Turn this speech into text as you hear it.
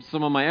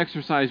some of my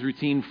exercise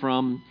routine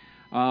from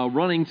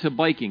running to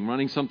biking,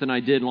 running something I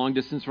did long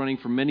distance running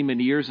for many,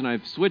 many years, and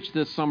I've switched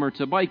this summer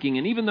to biking.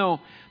 And even though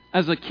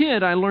as a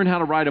kid I learned how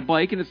to ride a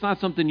bike, and it's not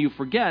something you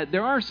forget,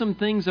 there are some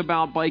things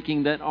about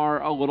biking that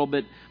are a little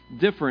bit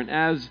different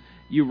as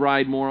you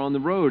ride more on the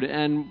road.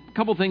 And a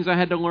couple things I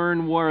had to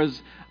learn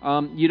was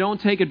you don't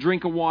take a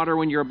drink of water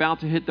when you're about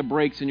to hit the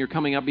brakes and you're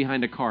coming up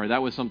behind a car.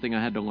 That was something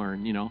I had to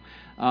learn,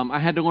 I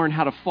had to learn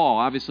how to fall.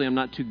 Obviously, I'm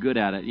not too good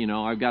at it.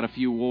 I've got a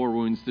few war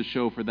wounds to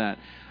show for that.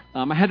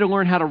 I had to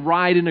learn how to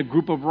ride in a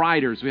group of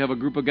riders. We have a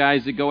group of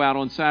guys that go out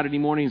on Saturday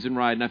mornings and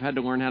ride, and I've had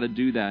to learn how to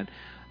do that.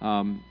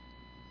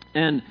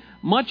 And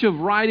much of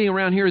riding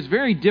around here is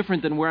very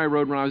different than where I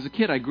rode when I was a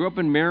kid. I grew up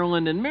in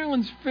Maryland, and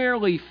Maryland's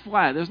fairly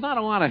flat. There's not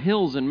a lot of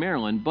hills in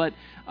Maryland, but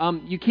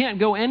you can't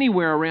go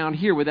anywhere around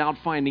here without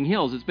finding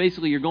hills. It's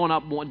basically you're going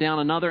up, down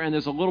another, and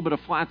there's a little bit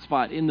of flat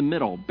spot in the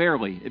middle,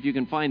 barely, if you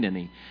can find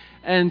any.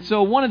 And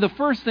so one of the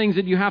first things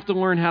that you have to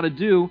learn how to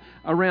do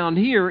around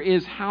here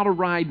is how to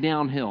ride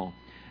downhill.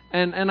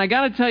 And I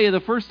got to tell you,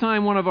 the first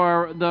time one of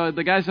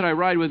the guys that I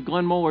ride with,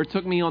 Glenn Moeller,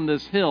 took me on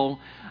this hill,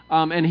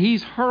 and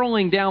he's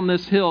hurling down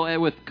this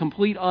hill with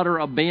complete, utter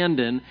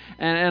abandon,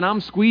 and I'm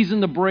squeezing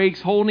the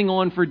brakes, holding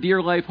on for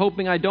dear life,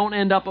 hoping I don't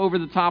end up over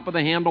the top of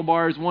the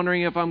handlebars,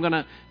 wondering if I'm going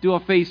to do a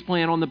face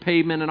plant on the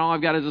pavement, and all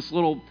I've got is this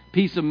little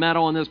piece of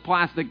metal and this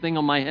plastic thing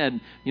on my head,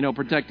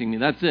 protecting me.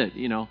 That's it,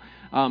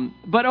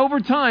 But over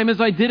time, as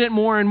I did it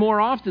more and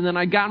more often, then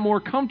I got more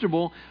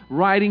comfortable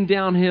riding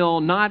downhill,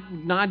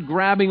 not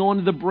grabbing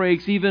onto the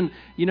brakes, even,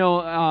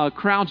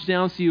 crouch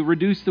down so you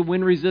reduce the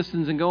wind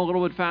resistance and go a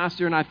little bit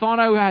faster. And I thought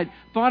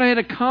I had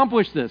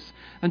accomplished this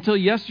until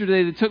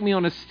yesterday. They took me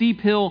on a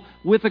steep hill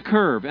with a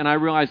curve, and I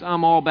realized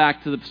I'm all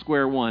back to the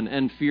square one,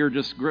 and fear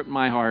just gripped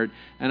my heart.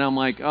 And I'm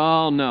like,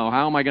 oh no,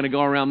 how am I going to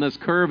go around this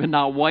curve and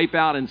not wipe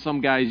out in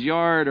some guy's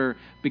yard or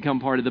become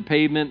part of the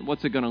pavement?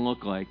 What's it going to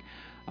look like?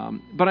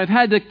 But I've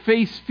had to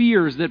face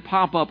fears that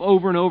pop up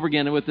over and over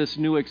again with this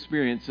new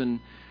experience.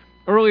 And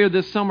earlier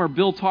this summer,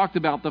 Bill talked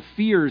about the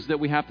fears that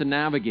we have to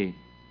navigate.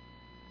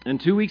 And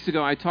 2 weeks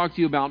ago, I talked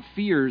to you about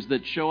fears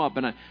that show up,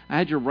 and I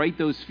had you write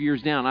those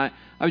fears down. I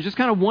was just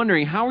kind of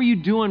wondering, how are you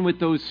doing with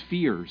those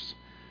fears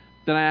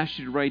that I asked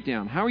you to write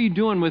down? How are you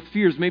doing with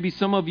fears? Maybe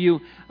some of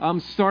you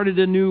started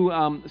in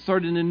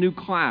a new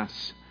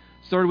class,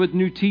 started with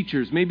new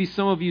teachers. Maybe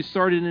some of you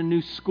started in a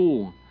new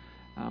school.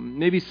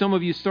 Maybe some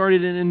of you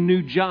started in a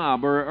new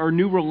job or a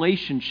new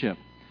relationship.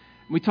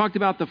 We talked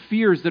about the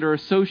fears that are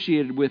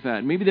associated with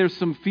that. Maybe there's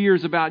some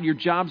fears about your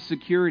job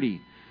security.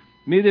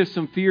 Maybe there's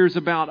some fears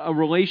about a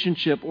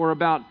relationship or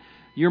about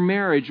your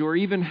marriage or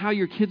even how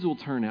your kids will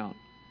turn out.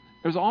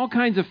 There's all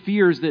kinds of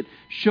fears that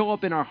show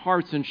up in our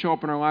hearts and show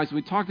up in our lives.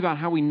 We talked about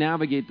how we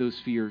navigate those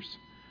fears.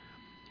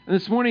 And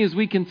this morning, as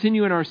we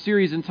continue in our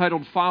series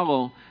entitled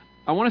Follow,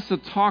 I want us to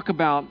talk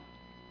about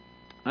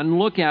and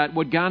look at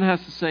what God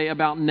has to say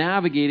about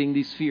navigating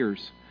these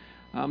fears.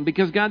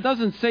 Because God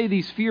doesn't say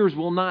these fears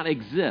will not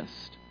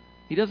exist.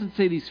 He doesn't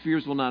say these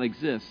fears will not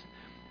exist.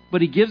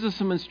 But He gives us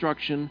some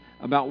instruction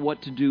about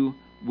what to do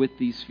with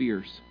these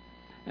fears.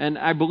 And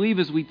I believe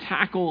as we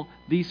tackle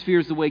these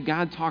fears the way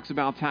God talks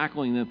about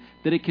tackling them,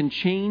 that it can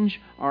change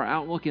our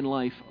outlook in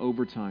life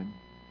over time.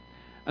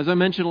 As I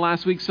mentioned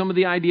last week, some of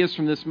the ideas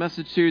from this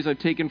message series I've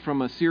taken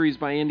from a series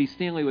by Andy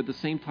Stanley with the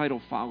same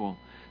title, Follow,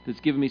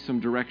 that's given me some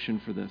direction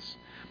for this.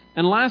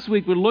 And last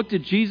week we looked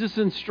at Jesus'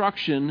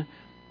 instruction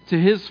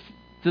to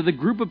the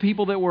group of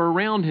people that were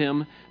around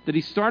Him that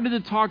He started to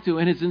talk to,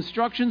 and His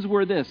instructions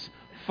were this: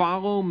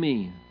 follow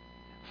me,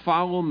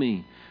 follow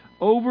me.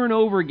 Over and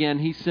over again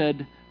He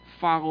said,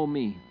 follow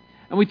me.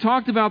 And we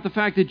talked about the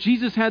fact that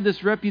Jesus had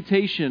this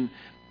reputation,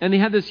 and He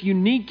had this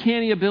unique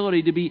canny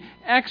ability to be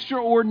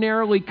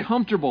extraordinarily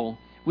comfortable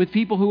with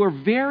people who were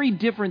very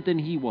different than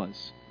He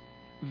was.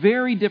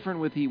 Very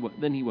different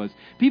than He was.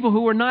 People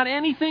who were not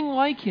anything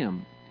like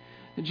Him.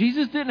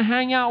 Jesus didn't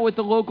hang out with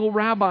the local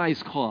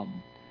rabbis club,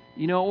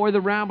 or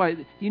the rabbi.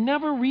 You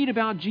never read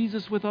about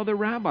Jesus with other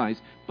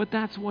rabbis, but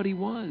that's what He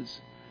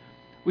was.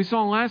 We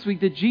saw last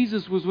week that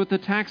Jesus was with the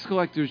tax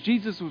collectors.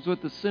 Jesus was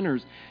with the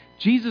sinners.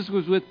 Jesus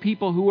was with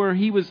people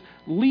He was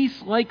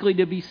least likely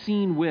to be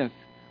seen with.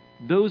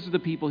 Those are the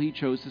people He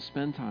chose to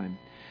spend time.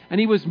 And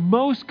He was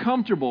most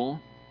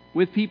comfortable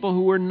with people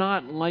who were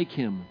not like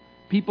Him,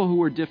 people who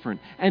were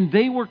different. And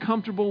they were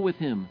comfortable with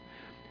Him.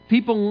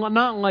 People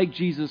not like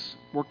Jesus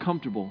were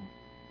comfortable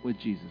with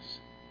Jesus.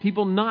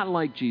 People not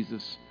like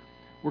Jesus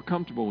were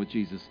comfortable with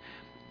Jesus.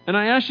 And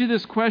I ask you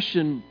this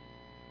question,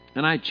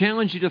 and I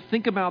challenge you to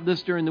think about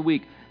this during the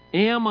week.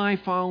 Am I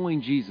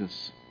following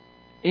Jesus?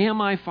 Am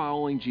I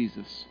following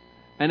Jesus?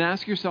 And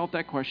ask yourself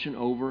that question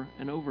over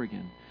and over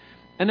again.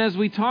 And as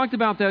we talked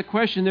about that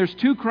question, there's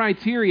two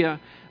criteria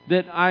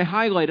that I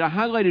highlighted. I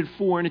highlighted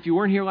 4, and if you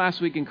weren't here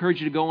last week, I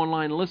encourage you to go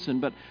online and listen,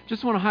 but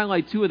just want to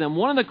highlight 2 of them.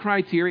 One of the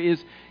criteria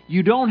is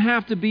you don't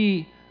have to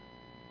be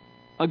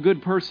a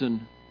good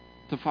person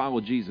to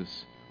follow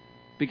Jesus,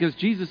 because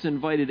Jesus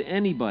invited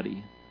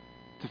anybody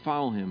to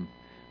follow Him.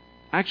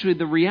 Actually,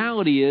 the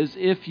reality is,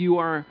 if you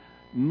are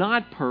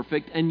not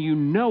perfect, and you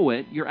know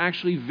it, you're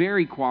actually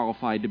very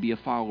qualified to be a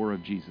follower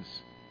of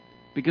Jesus.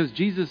 Because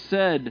Jesus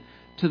said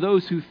to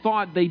those who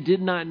thought they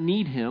did not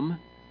need him,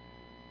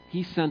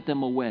 he sent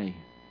them away.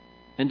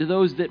 And to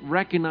those that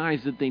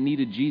recognized that they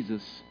needed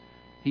Jesus,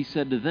 he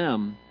said to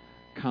them,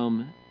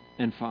 come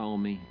and follow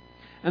me.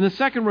 And the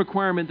second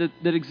requirement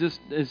that exists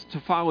is to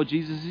follow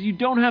Jesus is you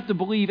don't have to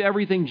believe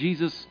everything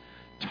Jesus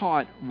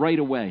taught right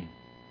away.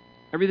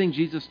 Everything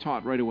Jesus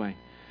taught right away.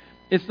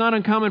 It's not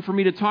uncommon for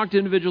me to talk to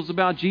individuals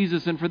about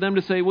Jesus and for them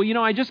to say, well,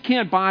 I just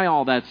can't buy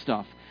all that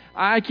stuff.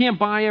 I can't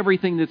buy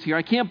everything that's here.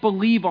 I can't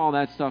believe all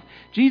that stuff.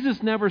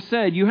 Jesus never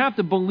said, you have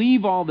to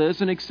believe all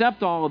this and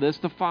accept all of this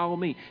to follow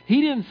me.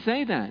 He didn't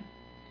say that.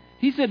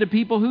 He said to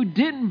people who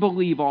didn't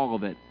believe all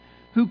of it,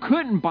 who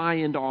couldn't buy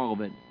into all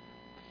of it,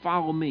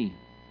 follow me.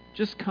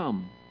 Just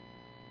come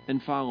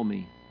and follow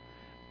me.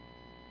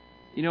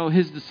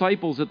 His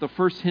disciples at the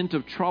first hint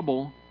of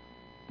trouble,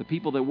 the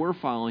people that were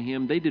following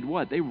him, they did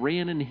what? They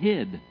ran and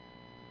hid.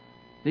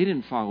 They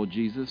didn't follow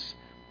Jesus.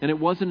 And it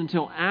wasn't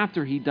until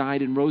after he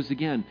died and rose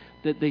again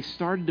that they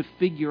started to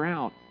figure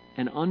out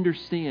and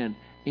understand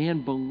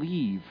and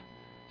believe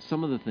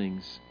some of the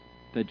things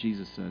that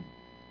Jesus said.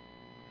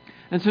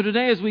 And so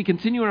today, as we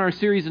continue in our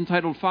series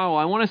entitled Follow,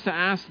 I want us to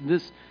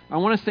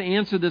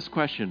answer this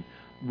question.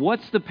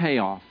 What's the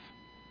payoff?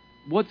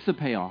 What's the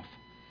payoff?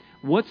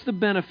 What's the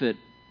benefit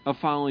of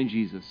following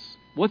Jesus?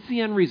 What's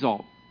the end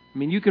result?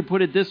 You could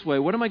put it this way.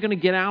 What am I going to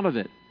get out of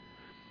it?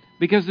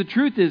 Because the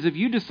truth is, if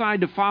you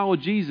decide to follow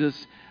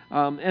Jesus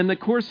in the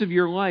course of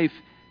your life,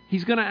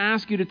 he's going to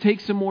ask you to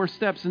take some more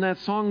steps in that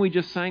song we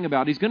just sang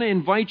about. He's going to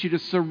invite you to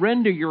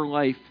surrender your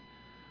life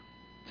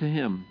to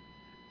him.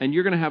 And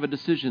you're going to have a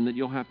decision that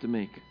you'll have to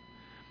make.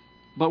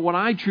 But what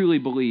I truly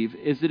believe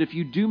is that if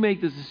you do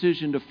make the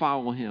decision to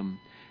follow him,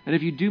 and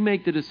if you do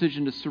make the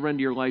decision to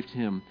surrender your life to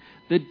him,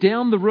 that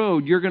down the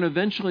road you're going to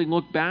eventually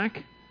look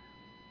back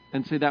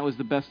and say, that was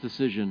the best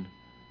decision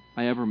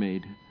I ever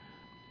made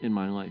in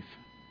my life.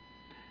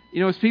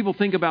 As people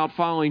think about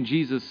following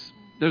Jesus,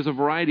 there's a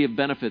variety of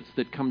benefits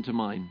that come to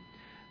mind.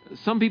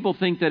 Some people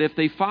think that if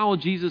they follow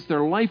Jesus,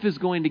 their life is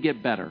going to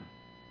get better.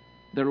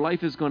 Their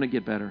life is going to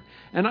get better.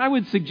 And I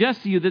would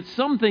suggest to you that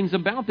some things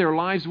about their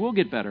lives will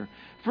get better.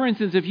 For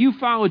instance, if you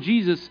follow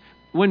Jesus,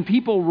 when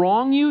people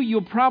wrong you,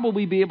 you'll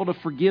probably be able to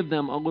forgive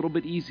them a little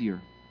bit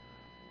easier.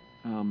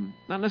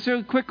 Not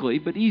necessarily quickly,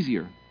 but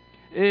easier.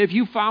 If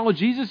you follow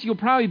Jesus, you'll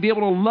probably be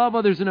able to love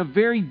others in a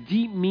very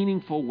deep,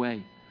 meaningful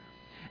way.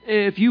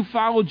 If you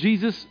follow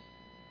Jesus,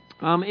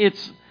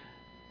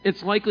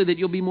 it's likely that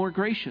you'll be more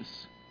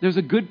gracious. There's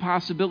a good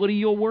possibility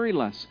you'll worry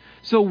less.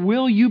 So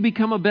will you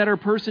become a better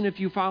person if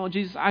you follow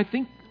Jesus? I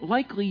think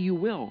likely you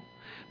will.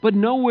 But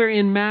nowhere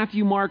in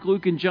Matthew, Mark,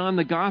 Luke, and John,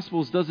 the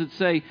Gospels, does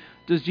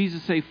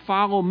Jesus say,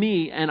 follow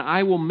me and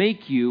I will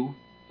make you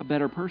a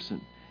better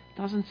person.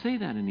 It doesn't say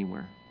that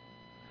anywhere.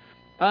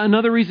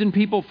 Another reason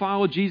people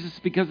follow Jesus is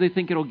because they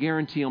think it'll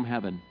guarantee them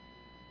heaven.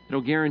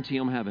 It'll guarantee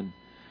them heaven.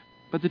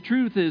 But the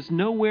truth is,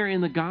 nowhere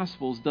in the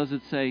Gospels does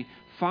it say,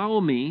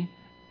 follow me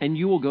and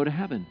you will go to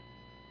heaven.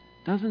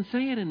 Doesn't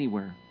say it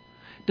anywhere.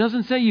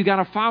 Doesn't say you got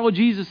to follow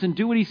Jesus and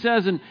do what he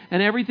says and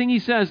everything he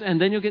says and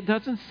then you'll get...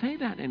 Doesn't say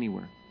that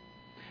anywhere.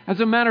 As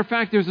a matter of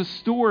fact, there's a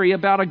story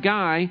about a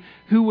guy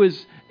who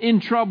was in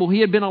trouble. He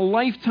had been a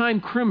lifetime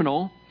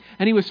criminal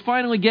and he was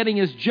finally getting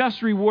his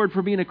just reward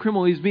for being a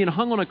criminal. He was being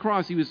hung on a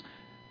cross. He was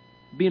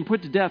being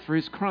put to death for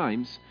his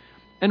crimes.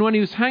 And when he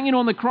was hanging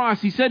on the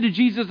cross, he said to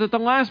Jesus at the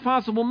last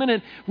possible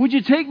minute, would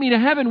you take me to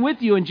heaven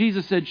with you? And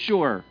Jesus said,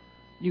 sure,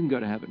 you can go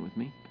to heaven with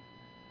me.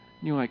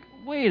 And you're like,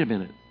 wait a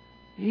minute.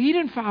 He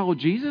didn't follow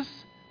Jesus.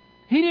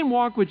 He didn't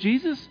walk with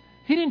Jesus.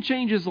 He didn't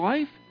change his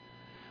life.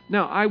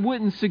 Now, I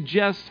wouldn't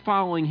suggest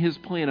following his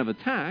plan of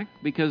attack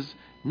because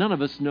none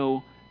of us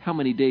know how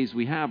many days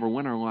we have or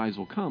when our lives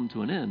will come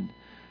to an end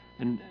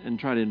and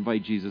try to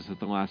invite Jesus at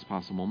the last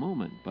possible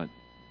moment. But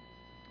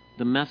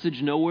the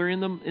message nowhere in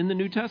the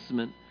New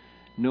Testament,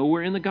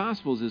 nowhere in the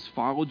Gospels is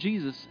follow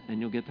Jesus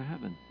and you'll get to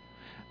heaven.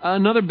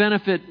 Another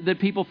benefit that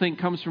people think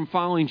comes from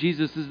following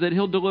Jesus is that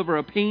he'll deliver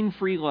a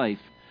pain-free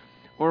life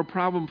or a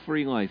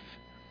problem-free life.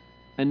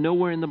 And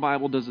nowhere in the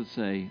Bible does it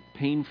say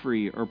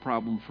pain-free or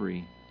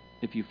problem-free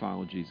if you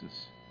follow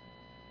Jesus.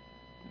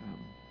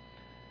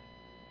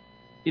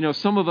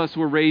 Some of us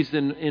were raised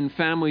in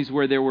families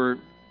where there were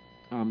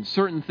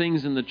certain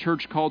things in the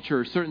church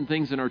culture, certain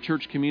things in our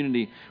church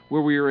community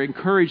where we were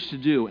encouraged to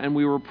do, and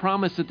we were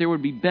promised that there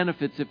would be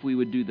benefits if we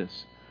would do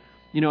this.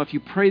 If you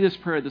pray this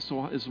prayer, this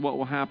is what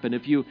will happen.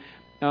 If you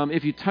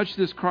touch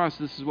this cross,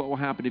 this is what will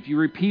happen. If you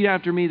repeat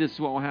after me, this is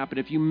what will happen.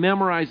 If you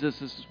memorize this,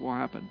 this is what will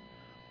happen.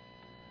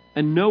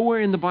 And nowhere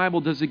in the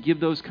Bible does it give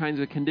those kinds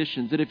of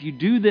conditions, that if you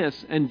do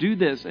this and do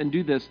this and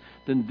do this,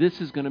 then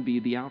this is going to be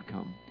the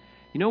outcome.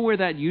 You know where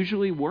that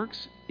usually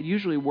works? It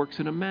usually works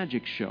in a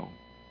magic show.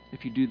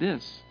 If you do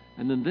this,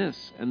 and then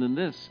this, and then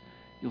this,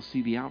 you'll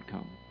see the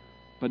outcome.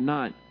 But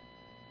not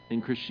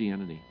in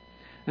Christianity.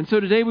 And so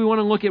today we want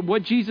to look at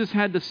what Jesus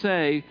had to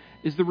say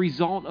is the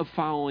result of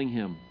following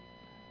him.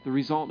 The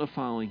result of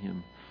following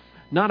him.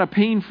 not a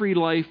pain-free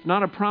life,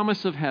 not a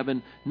promise of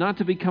heaven, not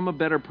to become a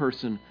better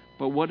person,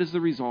 but what is the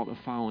result of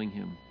following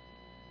him?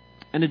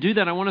 And to do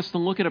that, I want us to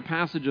look at a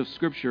passage of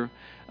Scripture,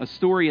 a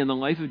story in the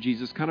life of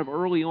Jesus, kind of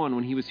early on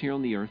when he was here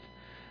on the earth.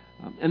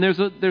 And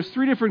there's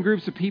three different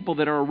groups of people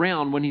that are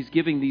around when he's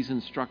giving these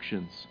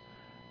instructions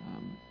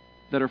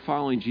that are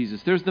following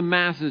Jesus. There's the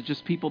masses,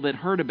 just people that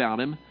heard about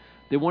him.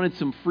 They wanted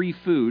some free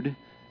food,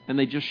 and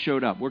they just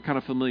showed up. We're kind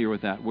of familiar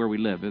with that where we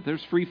live. If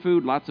there's free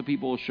food, lots of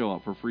people will show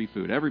up for free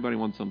food. Everybody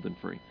wants something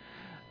free.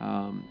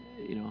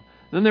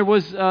 Then there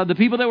was the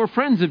people that were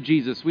friends of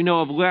Jesus. We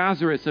know of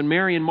Lazarus and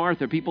Mary and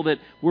Martha, people that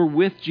were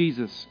with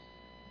Jesus.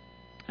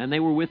 And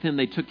they were with him.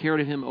 They took care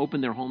of him,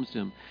 opened their homes to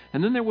him.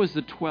 And then there was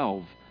the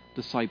 12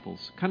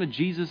 disciples, kind of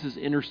Jesus'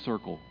 inner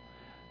circle.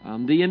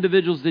 The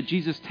individuals that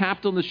Jesus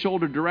tapped on the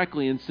shoulder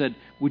directly and said,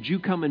 would you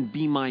come and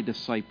be my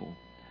disciple?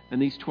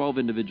 And these 12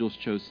 individuals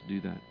chose to do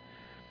that.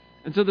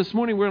 And so this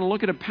morning we're going to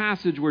look at a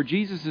passage where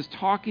Jesus is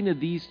talking to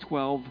these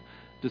 12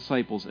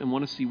 disciples and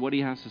want to see what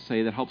he has to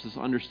say that helps us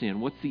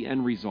understand what's the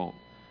end result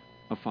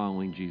of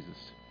following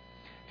Jesus.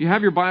 If you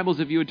have your Bibles,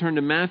 if you would turn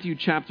to Matthew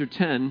chapter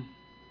 10.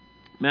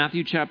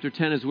 Matthew chapter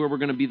 10 is where we're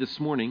going to be this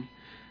morning.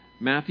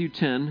 Matthew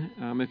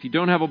 10. If you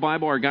don't have a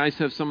Bible, our guys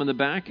have some in the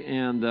back,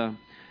 and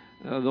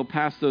they'll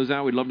pass those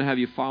out. We'd love to have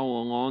you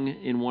follow along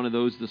in one of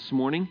those this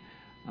morning.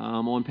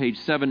 On page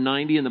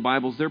 790 in the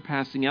Bibles they're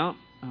passing out.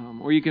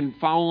 Or you can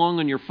follow along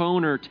on your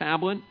phone or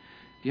tablet.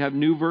 If you have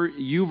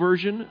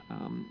YouVersion,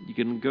 you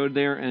can go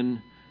there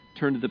and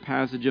turn to the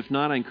passage. If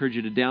not, I encourage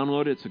you to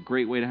download it. It's a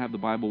great way to have the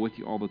Bible with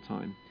you all the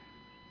time.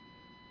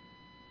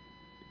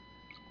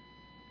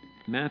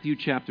 Matthew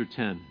chapter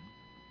 10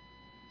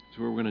 is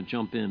where we're going to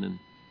jump in. And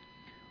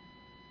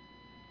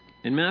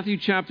in Matthew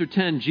chapter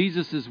 10,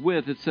 Jesus is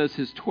with, it says,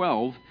 his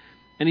 12,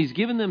 and he's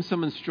given them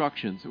some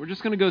instructions. We're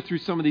just going to go through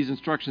some of these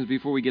instructions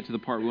before we get to the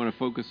part we want to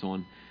focus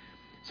on.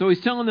 So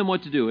he's telling them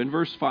what to do. In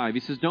verse 5, he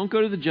says, don't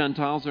go to the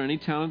Gentiles or any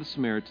town of the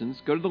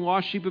Samaritans. Go to the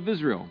lost sheep of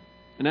Israel.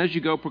 And as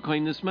you go,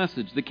 proclaim this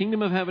message. The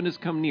kingdom of heaven has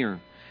come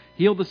near.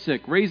 Heal the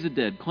sick, raise the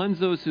dead, cleanse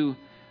those who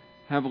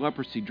have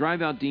leprosy,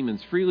 drive out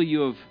demons. Freely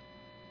you have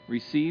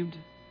received,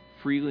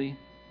 freely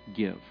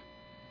give.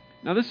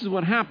 Now this is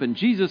what happened.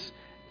 Jesus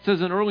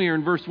says earlier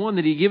in verse 1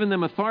 that he had given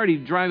them authority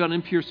to drive out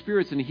impure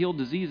spirits and heal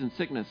disease and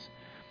sickness.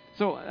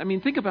 So,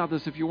 think about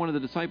this if you're one of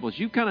the disciples.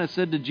 You kind of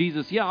said to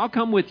Jesus, yeah, I'll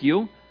come with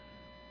you.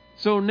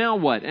 So now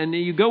what? And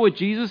you go with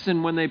Jesus,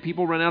 and when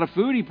people run out of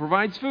food, he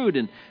provides food.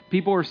 And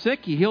people are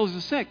sick, he heals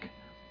the sick.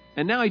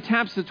 And now he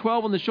taps the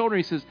 12 on the shoulder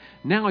and he says,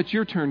 now it's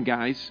your turn,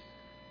 guys.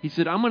 He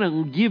said, I'm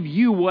going to give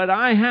you what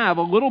I have,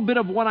 a little bit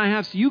of what I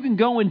have, so you can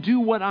go and do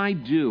what I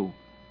do.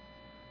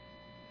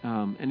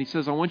 And he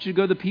says, I want you to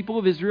go to the people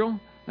of Israel.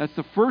 That's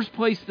the first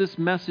place this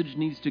message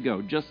needs to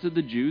go, just to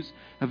the Jews.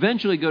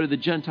 Eventually go to the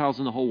Gentiles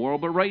in the whole world,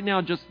 but right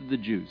now just to the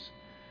Jews.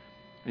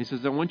 And he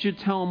says, I want you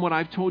to tell them what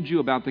I've told you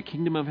about the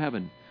kingdom of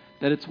heaven.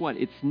 That it's what?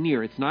 It's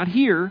near. It's not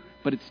here,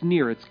 but it's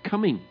near. It's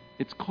coming.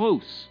 It's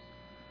close.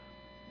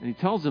 And he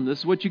tells them, this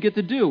is what you get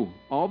to do.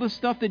 All the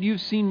stuff that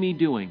you've seen me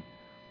doing,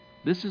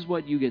 this is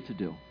what you get to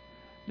do.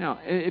 Now,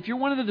 if you're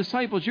one of the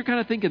disciples, you're kind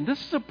of thinking,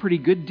 this is a pretty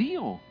good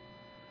deal.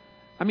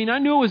 I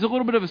knew it was a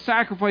little bit of a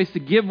sacrifice to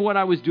give what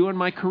I was doing,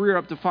 my career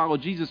up to follow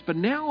Jesus, but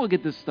now look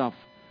at this stuff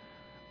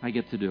I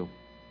get to do.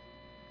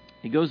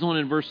 He goes on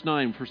in verse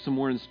 9 for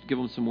give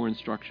them some more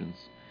instructions.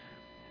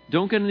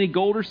 Don't get any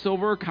gold or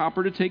silver or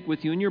copper to take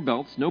with you in your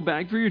belts, no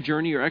bag for your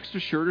journey or extra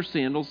shirt or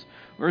sandals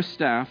or a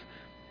staff,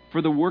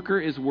 for the worker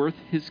is worth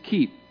his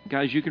keep.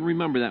 Guys, you can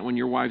remember that when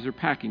your wives are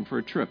packing for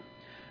a trip.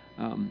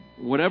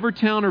 Whatever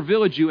town or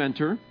village you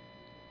enter,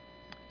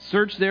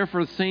 search there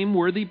for some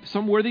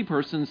worthy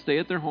person, stay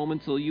at their home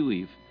until you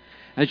leave.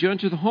 As you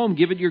enter the home,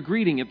 give it your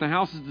greeting. If the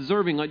house is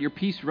deserving, let your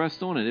peace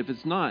rest on it. If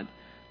it's not,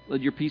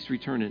 let your peace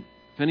return it.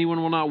 If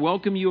anyone will not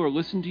welcome you or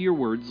listen to your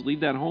words, leave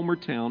that home or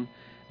town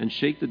and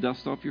shake the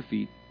dust off your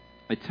feet.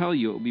 I tell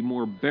you, it will be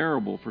more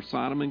bearable for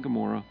Sodom and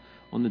Gomorrah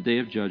on the day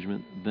of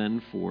judgment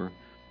than for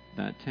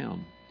that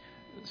town.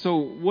 So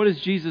what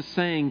is Jesus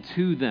saying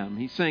to them?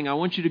 He's saying, I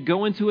want you to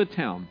go into a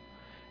town.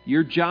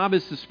 Your job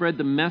is to spread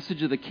the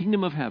message of the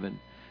kingdom of heaven.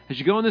 As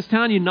you go in this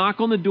town, you knock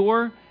on the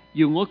door,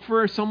 you look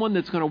for someone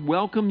that's going to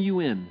welcome you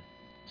in.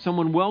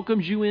 Someone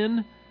welcomes you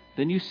in,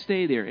 then you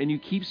stay there and you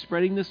keep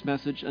spreading this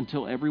message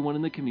until everyone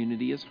in the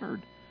community is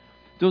heard.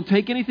 Don't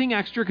take anything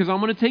extra because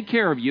I'm going to take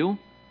care of you.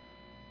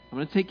 I'm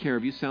going to take care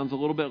of you. Sounds a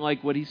little bit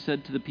like what he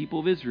said to the people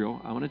of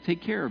Israel. I want to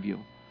take care of you.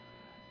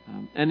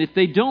 And if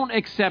they don't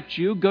accept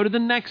you, go to the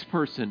next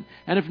person.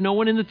 And if no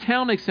one in the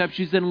town accepts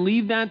you, then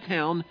leave that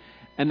town,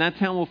 and that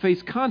town will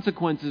face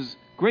consequences,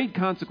 great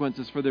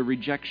consequences for their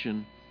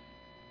rejection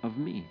of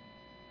me.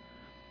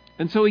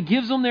 And so he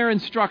gives them their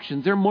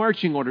instructions, their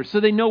marching orders, so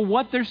they know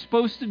what they're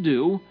supposed to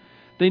do,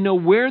 they know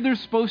where they're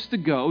supposed to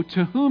go,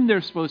 to whom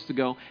they're supposed to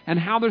go, and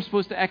how they're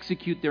supposed to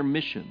execute their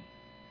mission.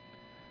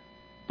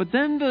 But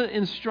then the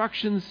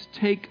instructions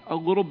take a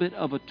little bit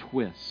of a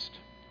twist.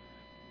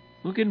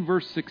 Look in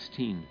verse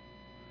 16.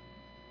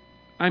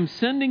 I'm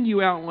sending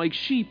you out like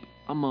sheep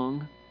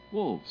among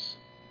wolves.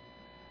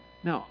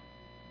 Now,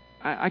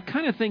 I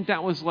kind of think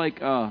that was like,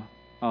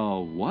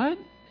 what?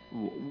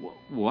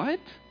 What?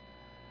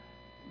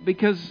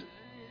 Because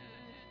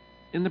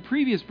in the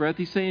previous breath,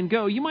 he's saying,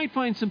 go. You might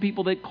find some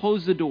people that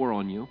close the door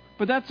on you,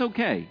 but that's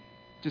okay.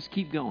 Just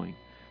keep going.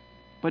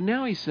 But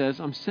now he says,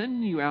 I'm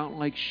sending you out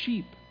like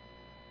sheep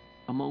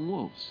among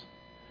wolves.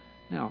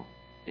 Now,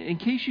 in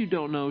case you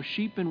don't know,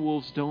 sheep and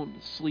wolves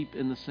don't sleep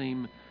in the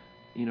same,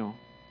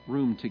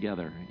 room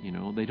together.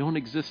 They don't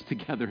exist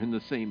together in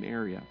the same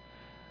area.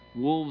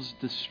 Wolves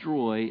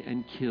destroy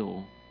and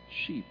kill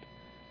sheep.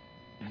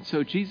 And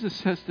so Jesus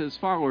says to his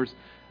followers,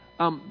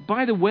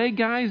 by the way,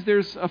 guys,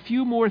 there's a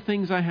few more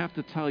things I have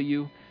to tell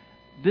you.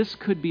 This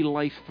could be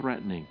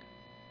life-threatening.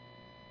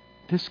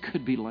 This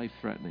could be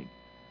life-threatening.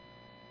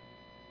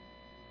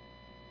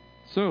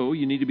 So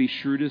you need to be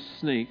shrewd as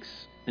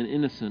snakes and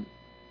innocent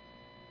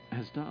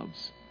as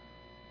doves.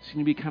 So you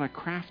need to be kind of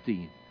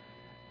crafty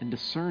and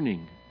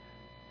discerning,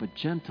 but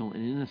gentle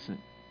and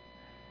innocent.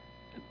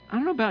 I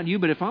don't know about you,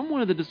 but if I'm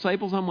one of the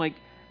disciples, I'm like,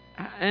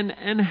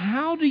 and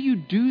how do you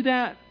do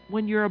that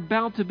when you're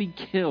about to be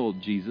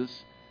killed,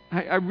 Jesus?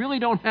 I really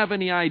don't have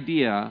any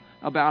idea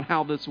about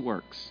how this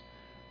works.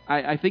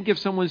 I think if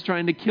someone's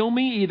trying to kill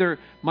me, either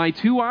my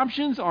two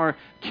options are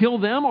kill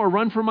them or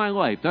run for my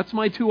life. That's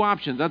my two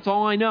options. That's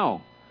all I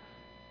know.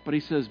 But he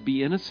says,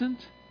 be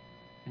innocent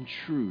and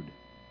shrewd.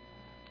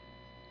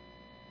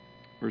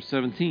 Verse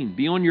 17,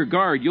 be on your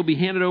guard. You'll be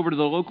handed over to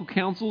the local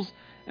councils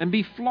and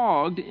be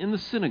flogged in the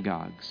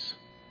synagogues.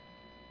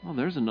 Well,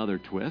 there's another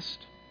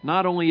twist.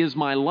 Not only is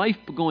my life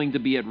going to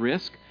be at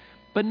risk,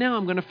 but now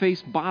I'm going to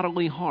face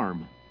bodily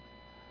harm.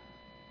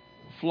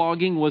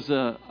 Flogging was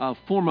a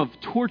form of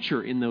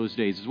torture in those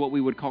days, is what we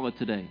would call it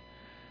today,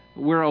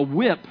 where a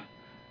whip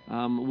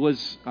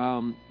was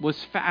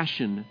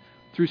fashioned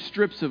through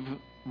strips of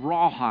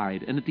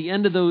rawhide, and at the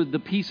end of the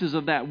pieces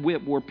of that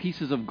whip were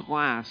pieces of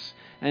glass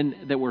and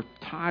that were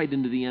tied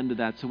into the end of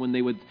that. So when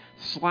they would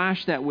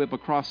slash that whip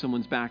across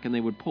someone's back and they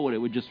would pull it, it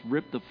would just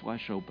rip the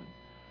flesh open.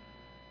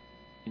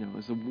 It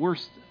was the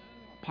worst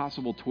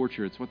possible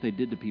torture. It's what they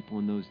did to people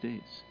in those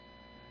days.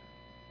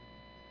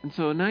 And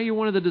so now you're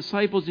one of the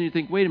disciples and you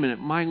think, wait a minute,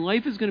 my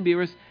life is going to be at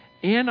risk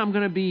and I'm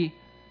going to be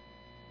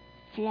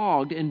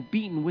flogged and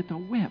beaten with a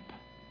whip.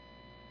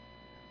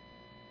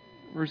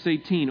 Verse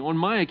 18, on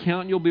my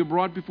account you'll be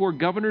brought before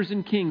governors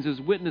and kings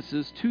as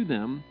witnesses to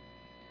them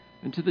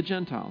and to the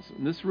Gentiles.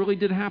 And this really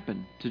did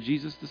happen to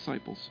Jesus'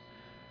 disciples.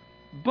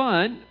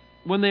 But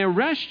when they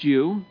arrest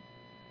you,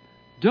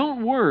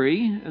 don't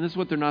worry, and this is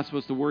what they're not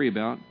supposed to worry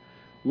about,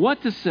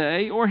 what to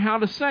say or how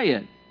to say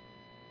it.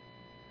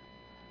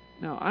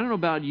 Now, I don't know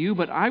about you,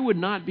 but I would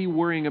not be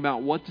worrying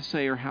about what to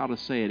say or how to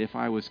say it if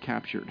I was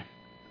captured.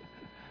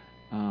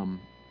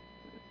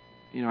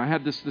 I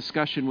have this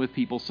discussion with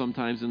people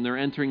sometimes, and they're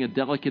entering a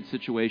delicate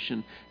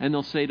situation, and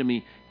they'll say to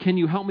me, can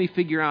you help me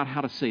figure out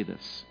how to say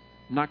this?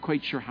 I'm not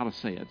quite sure how to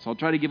say it. So I'll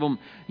try to give them,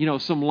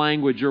 some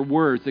language or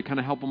words that kind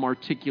of help them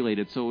articulate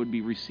it so it would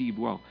be received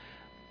well.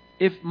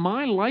 If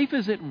my life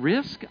is at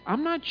risk,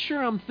 I'm not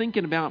sure I'm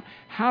thinking about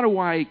how do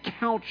I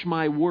couch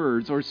my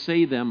words or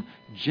say them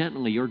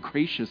gently or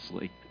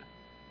graciously.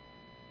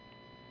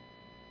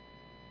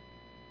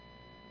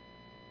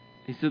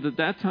 He said, at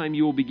that time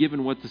you will be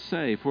given what to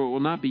say, for it will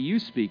not be you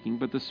speaking,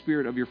 but the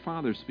Spirit of your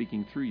Father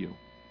speaking through you.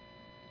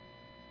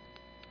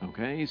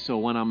 Okay, so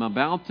when I'm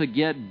about to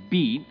get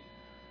beat,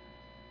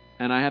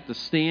 and I have to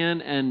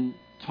stand and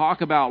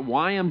talk about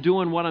why I'm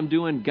doing what I'm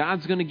doing,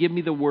 God's going to give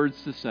me the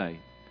words to say.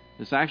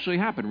 This actually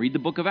happened. Read the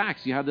book of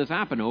Acts. You have this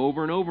happen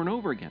over and over and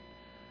over again.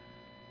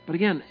 But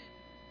again,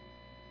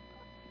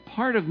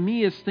 part of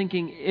me is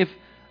thinking,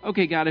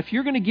 okay, God, if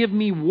you're going to give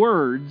me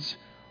words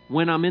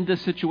when I'm in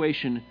this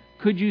situation,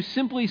 could you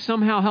simply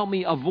somehow help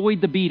me avoid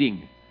the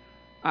beating?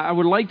 I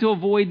would like to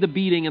avoid the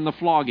beating and the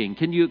flogging.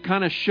 Can you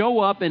kind of show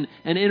up and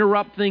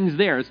interrupt things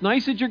there? It's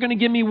nice that you're going to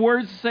give me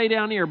words to say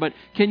down here, but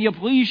can you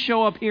please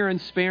show up here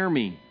and spare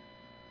me?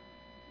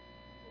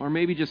 Or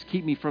maybe just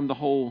keep me from the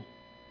whole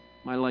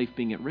my life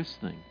being at risk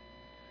thing.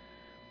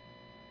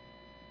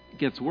 It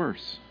gets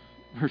worse.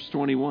 Verse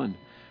 21.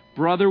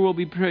 Brother will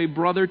betray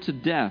brother to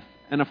death,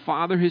 and a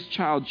father his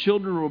child.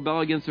 Children will rebel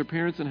against their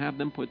parents and have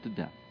them put to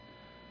death.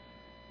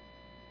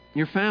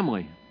 Your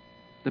family,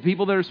 the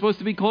people that are supposed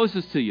to be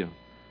closest to you,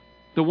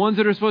 the ones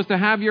that are supposed to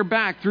have your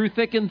back through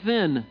thick and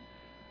thin,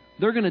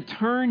 they're going to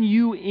turn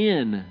you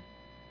in,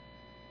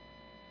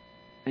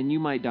 and you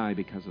might die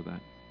because of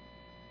that.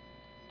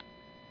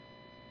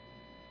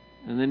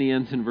 And then he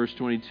ends in verse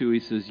 22. He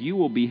says, you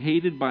will be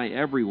hated by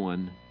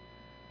everyone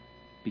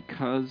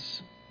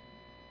because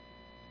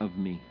of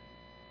me.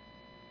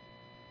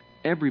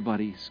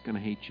 Everybody's going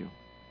to hate you.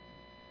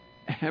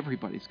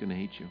 Everybody's going to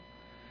hate you.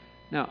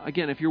 Now,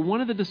 again, if you're one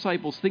of the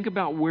disciples, think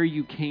about where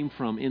you came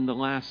from in the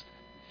last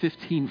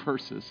 15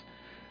 verses.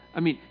 I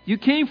mean, you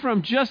came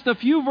from just a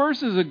few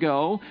verses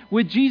ago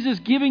with Jesus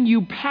giving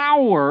you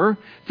power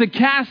to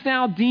cast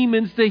out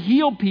demons, to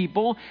heal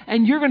people,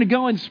 and you're going to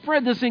go and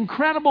spread this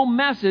incredible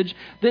message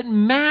that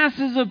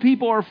masses of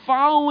people are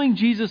following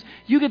Jesus.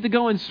 You get to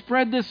go and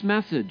spread this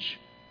message.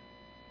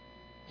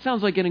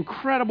 Sounds like an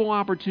incredible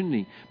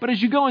opportunity. But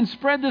as you go and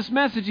spread this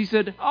message, he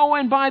said, oh,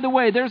 and by the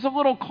way, there's a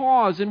little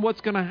clause in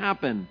what's going to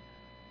happen.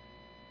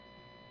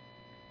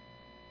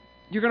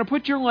 You're going to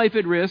put your life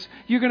at risk.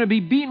 You're going to be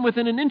beaten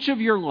within an inch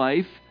of your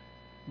life.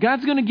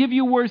 God's going to give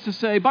you words to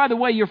say. By the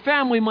way, your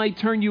family might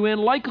turn you in,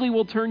 likely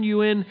will turn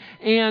you in,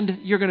 and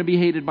you're going to be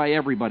hated by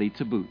everybody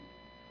to boot.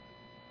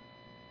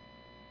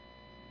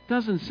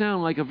 Doesn't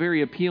sound like a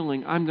very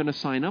appealing, I'm going to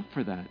sign up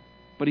for that.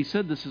 But he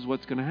said this is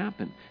what's going to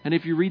happen. And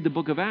if you read the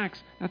book of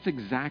Acts, that's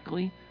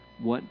exactly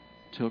what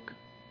took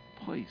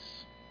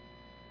place.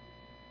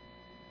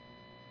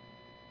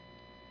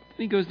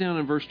 Then he goes down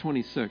in verse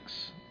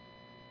 26,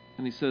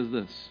 and he says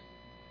this.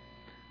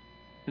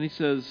 And he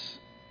says,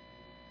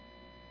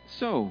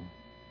 so,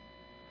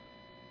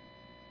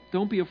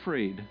 don't be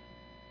afraid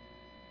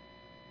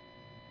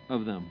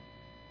of them.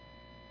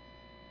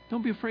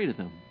 Don't be afraid of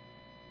them.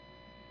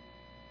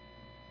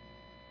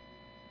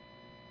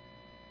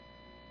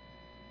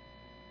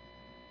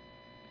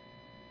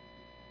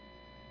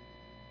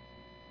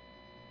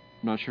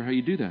 I'm not sure how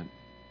you do that.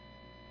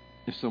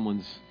 If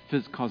someone's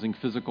causing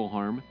physical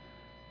harm,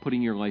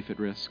 putting your life at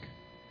risk.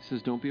 He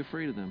says, don't be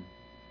afraid of them.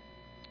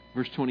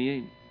 Verse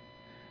 28.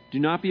 Do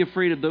not be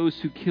afraid of those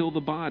who kill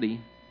the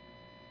body,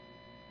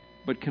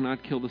 but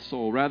cannot kill the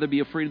soul. Rather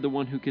be afraid of the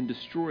one who can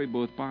destroy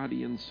both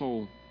body and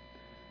soul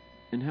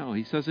in hell.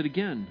 He says it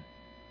again.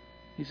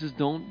 He says,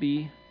 don't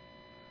be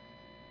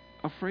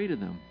afraid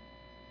of them.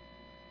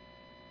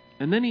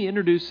 And then he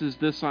introduces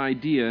this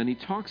idea, and he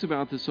talks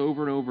about this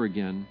over and over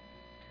again,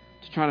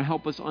 to try to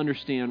help us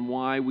understand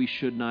why we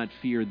should not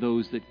fear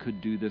those that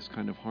could do this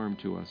kind of harm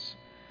to us.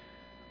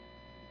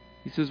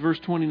 He says, verse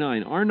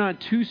 29, are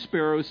not 2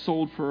 sparrows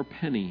sold for a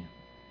penny,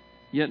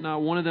 yet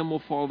not one of them will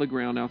fall to the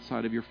ground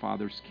outside of your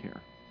Father's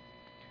care?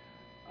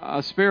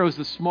 A sparrow is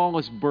the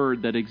smallest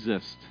bird that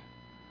exists.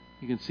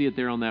 You can see it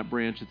there on that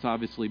branch. It's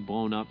obviously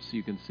blown up so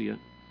you can see it.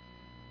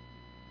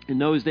 In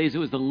those days, it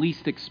was the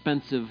least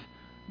expensive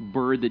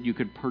bird that you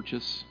could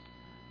purchase.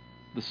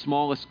 The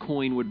smallest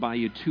coin would buy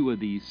you 2 of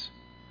these.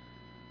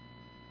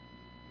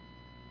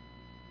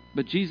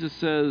 But Jesus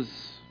says,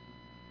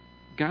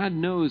 God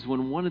knows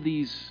when one of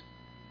these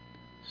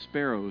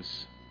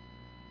sparrows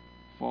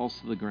falls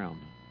to the ground.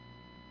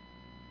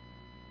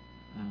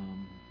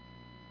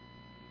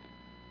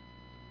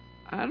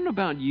 I don't know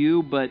about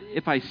you, but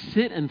if I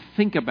sit and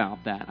think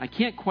about that, I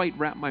can't quite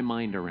wrap my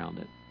mind around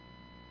it.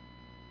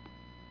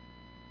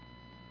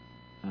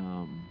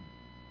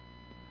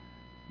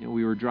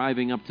 We were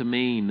driving up to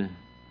Maine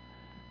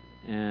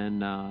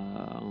and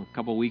a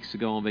couple of weeks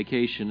ago on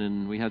vacation,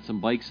 and we had some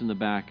bikes in the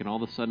back, and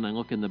all of a sudden I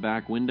look in the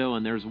back window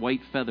and there's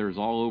white feathers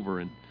all over,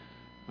 and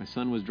my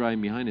son was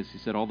driving behind us. He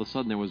said all of a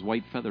sudden there was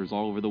white feathers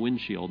all over the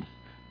windshield.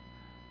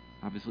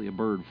 Obviously a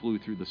bird flew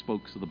through the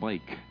spokes of the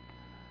bike.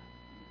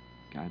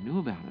 God knew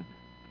about it.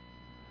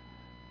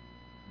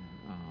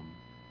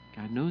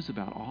 God knows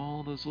about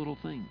all those little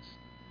things.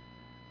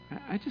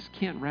 I just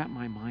can't wrap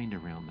my mind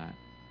around that.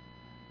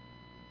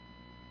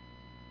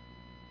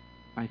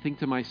 I think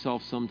to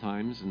myself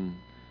sometimes, and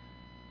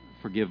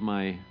forgive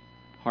my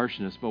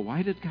harshness, but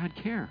why did God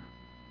care?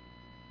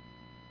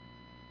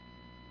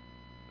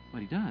 But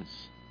he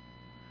does.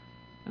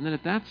 And then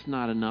if that's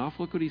not enough,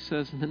 look what he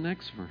says in the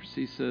next verse.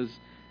 He says,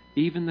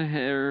 even the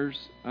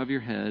hairs of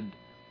your head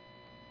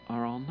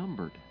are all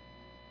numbered.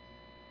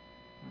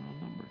 Are all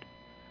numbered.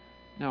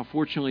 Now,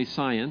 fortunately,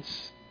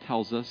 science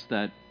tells us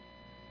that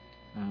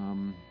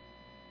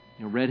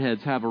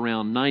redheads have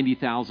around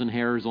 90,000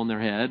 hairs on their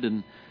head,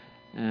 and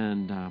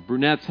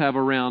brunettes have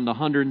around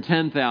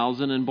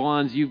 110,000, and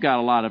blondes, you've got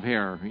a lot of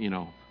hair,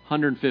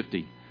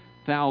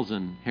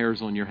 150,000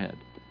 hairs on your head.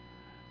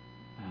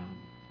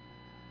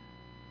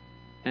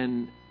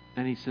 And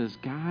he says,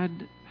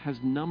 God has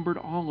numbered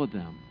all of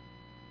them.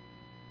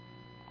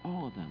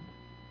 All of them.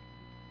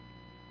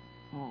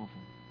 All of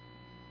them.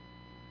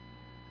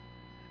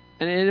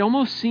 And it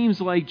almost seems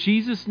like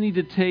Jesus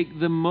needed to take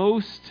the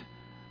most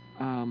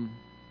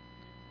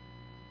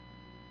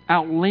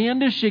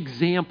outlandish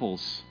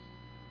examples,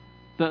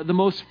 the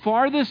most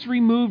farthest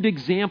removed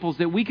examples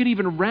that we could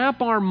even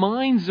wrap our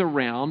minds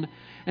around,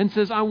 and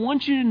says, I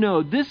want you to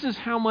know this is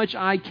how much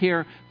I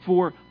care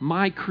for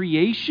my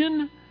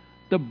creation,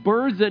 the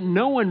birds that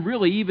no one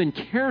really even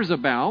cares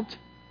about,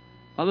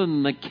 other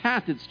than the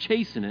cat that's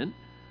chasing it,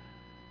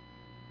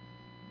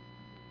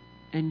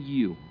 and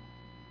you.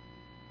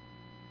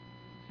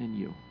 And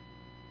you.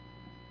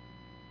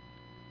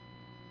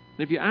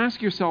 And if you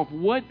ask yourself,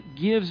 what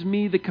gives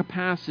me the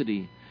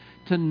capacity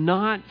to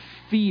not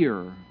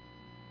fear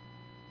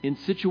in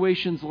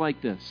situations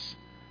like this?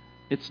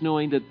 It's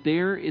knowing that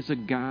there is a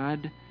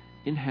God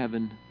in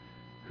heaven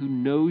who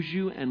knows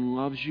you and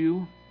loves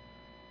you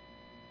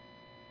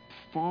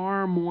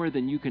far more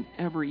than you can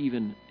ever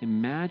even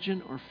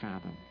imagine or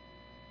fathom.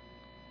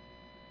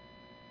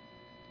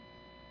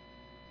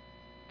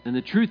 And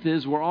the truth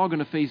is, we're all going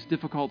to face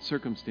difficult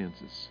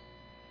circumstances.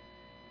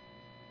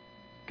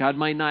 God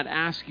might not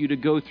ask you to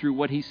go through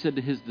what he said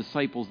to his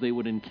disciples they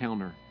would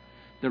encounter.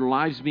 Their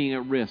lives being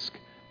at risk,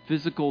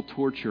 physical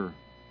torture,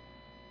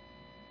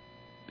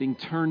 being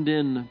turned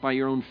in by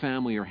your own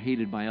family or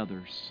hated by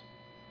others.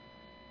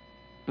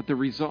 But the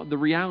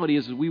reality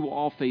is we will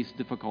all face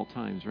difficult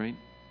times, right?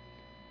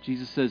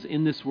 Jesus says,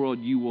 in this world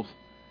you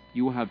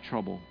will have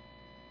trouble.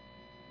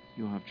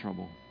 You will have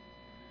trouble.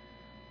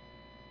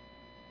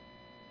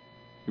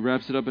 He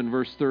wraps it up in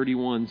verse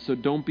 31. So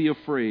don't be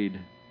afraid.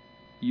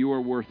 You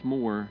are worth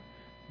more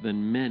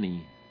than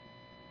many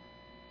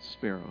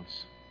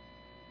sparrows.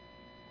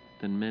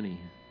 Than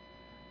many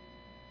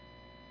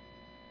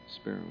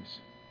sparrows.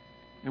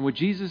 And what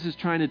Jesus is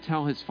trying to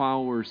tell his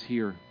followers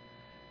here,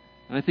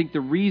 and I think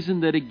the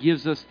reason that it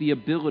gives us the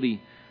ability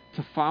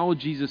to follow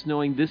Jesus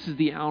knowing this is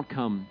the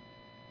outcome,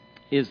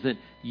 is that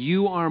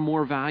you are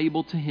more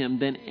valuable to him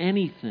than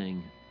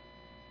anything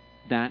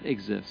that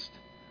exists.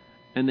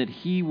 And that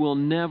he will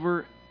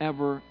never,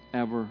 ever,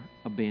 ever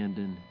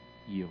abandon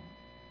you.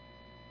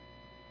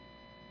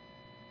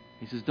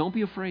 He says, don't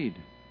be afraid.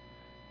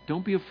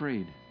 Don't be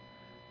afraid.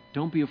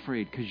 Don't be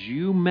afraid, because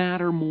you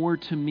matter more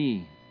to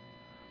me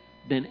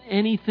than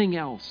anything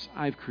else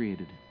I've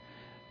created.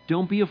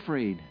 Don't be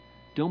afraid.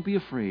 Don't be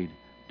afraid.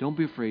 Don't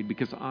be afraid,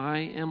 because I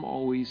am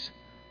always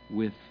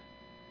with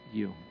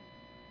you.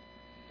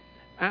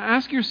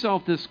 Ask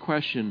yourself this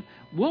question.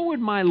 What would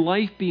my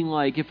life be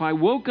like if I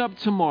woke up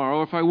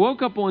tomorrow, if I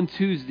woke up on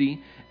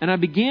Tuesday, and I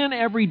began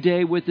every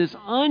day with this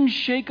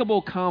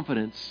unshakable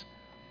confidence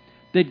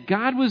that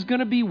God was going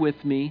to be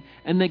with me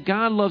and that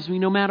God loves me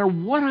no matter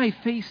what I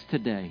face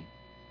today?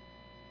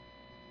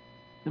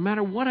 No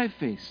matter what I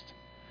faced.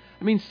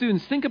 I mean,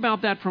 students, think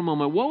about that for a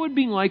moment. What would it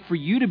be like for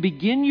you to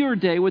begin your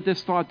day with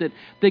this thought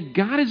that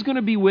God is going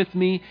to be with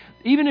me,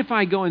 even if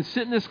I go and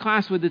sit in this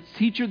class with this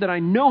teacher that I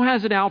know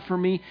has it out for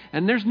me,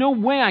 and there's no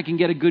way I can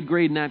get a good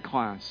grade in that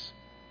class?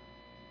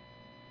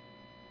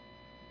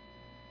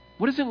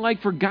 What is it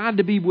like for God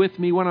to be with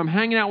me when I'm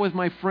hanging out with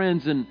my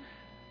friends and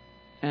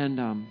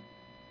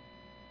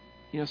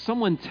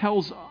someone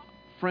tells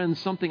friends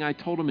something I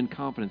told them in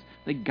confidence?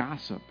 They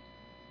gossip.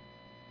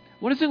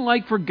 What is it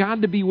like for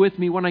God to be with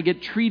me when I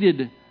get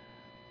treated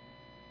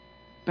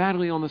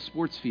badly on the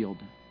sports field?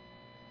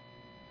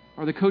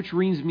 Or the coach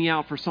reams me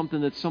out for something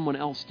that someone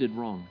else did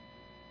wrong?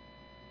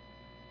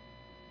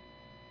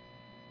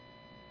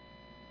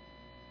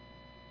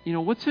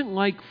 What's it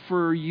like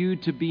for you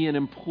to be an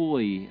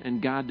employee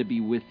and God to be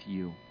with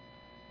you?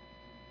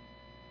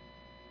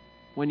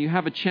 When you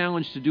have a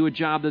challenge to do a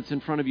job that's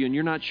in front of you and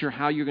you're not sure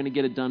how you're going to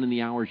get it done in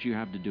the hours you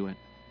have to do it.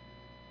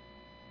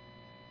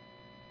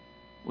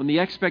 When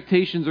the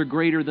expectations are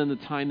greater than the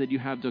time that you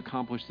have to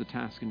accomplish the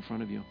task in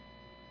front of you.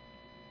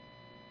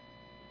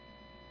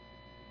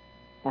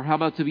 Or how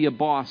about to be a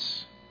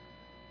boss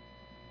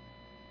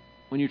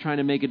when you're trying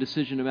to make a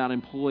decision about an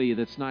employee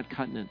that's not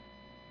cutting it?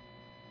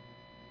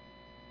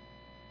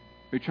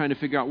 Or you're trying to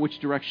figure out which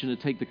direction to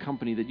take the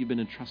company that you've been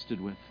entrusted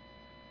with.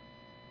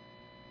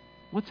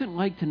 What's it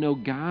like to know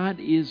God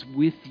is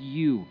with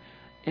you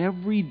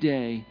every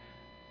day,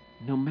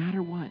 no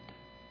matter what?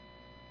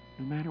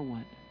 No matter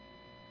what.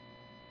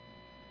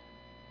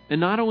 And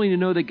not only to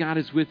know that God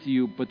is with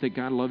you, but that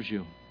God loves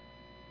you.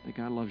 That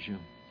God loves you.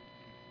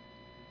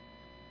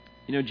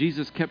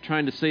 Jesus kept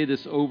trying to say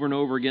this over and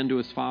over again to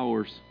his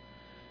followers.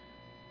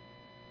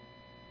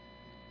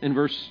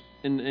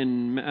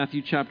 In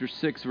Matthew chapter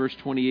 6, verse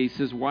 28, he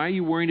says, "Why are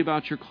you worried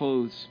about your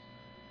clothes?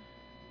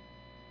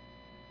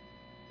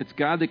 It's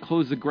God that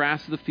clothes the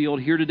grass of the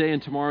field, here today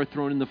and tomorrow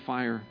thrown in the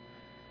fire.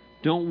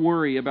 Don't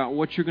worry about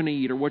what you're going to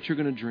eat or what you're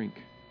going to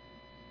drink."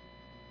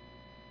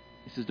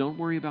 He says, don't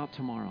worry about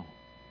tomorrow.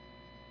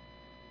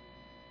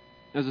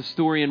 There's a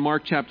story in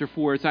Mark chapter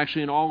 4. It's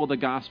actually in all of the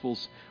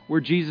Gospels where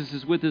Jesus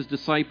is with his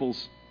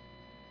disciples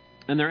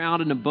and they're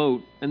out in a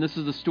boat. And this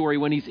is the story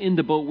when he's in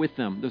the boat with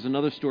them. There's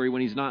another story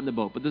when he's not in the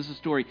boat. But this is a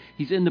story.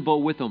 He's in the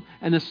boat with them.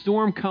 And the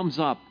storm comes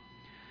up.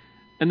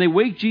 And they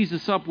wake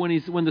Jesus up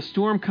when the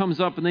storm comes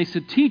up. And they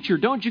said, "Teacher,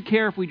 don't you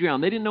care if we drown?"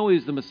 They didn't know he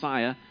was the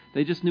Messiah.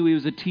 They just knew he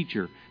was a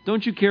teacher.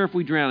 "Don't you care if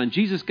we drown?" And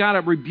Jesus got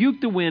up,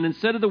 rebuked the wind, and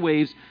said to the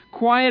waves,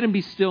 "Quiet and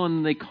be still."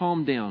 And they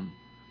calmed down.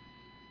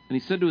 And he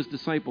said to his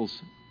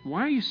disciples,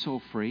 "Why are you so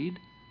afraid?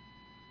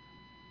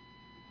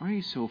 Why are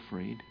you so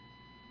afraid?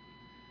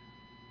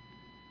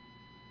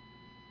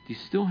 Do you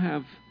still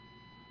have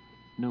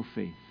no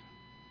faith?"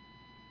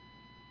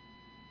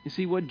 You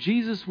see, what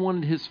Jesus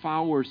wanted his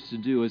followers to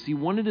do is he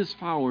wanted his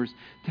followers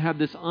to have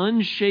this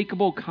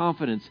unshakable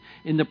confidence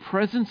in the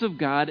presence of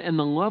God and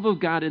the love of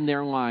God in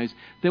their lives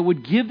that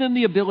would give them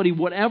the ability,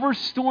 whatever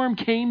storm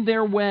came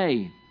their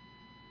way,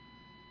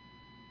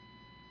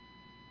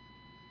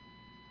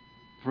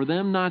 for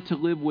them not to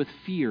live with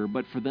fear,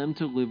 but for them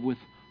to live with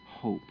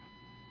hope.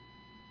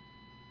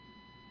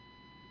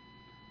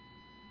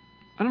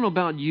 I don't know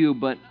about you,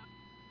 but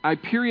I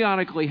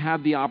periodically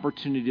have the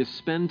opportunity to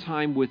spend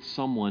time with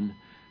someone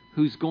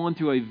who's gone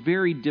through a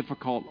very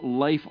difficult,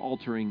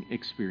 life-altering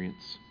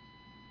experience.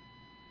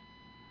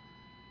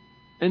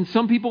 And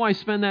some people, I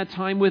spend that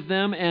time with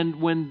them, and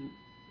when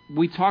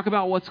we talk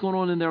about what's going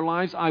on in their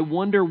lives, I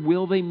wonder,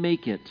 will they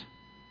make it?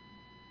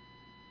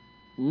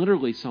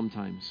 Literally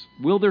sometimes.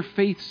 Will their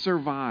faith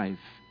survive?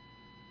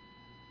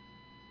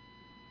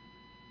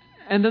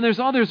 And then there's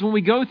others, when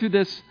we go through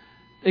this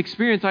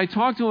experience, I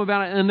talk to them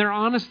about it, and they're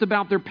honest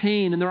about their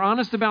pain, and they're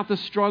honest about the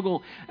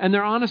struggle, and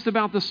they're honest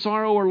about the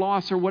sorrow or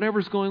loss or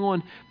whatever's going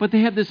on, but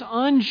they have this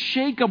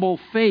unshakable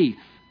faith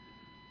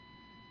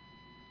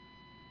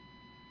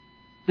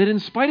that in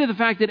spite of the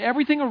fact that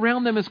everything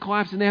around them is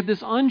collapsing, they have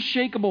this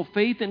unshakable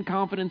faith and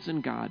confidence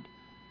in God.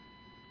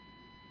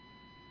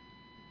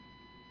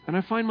 And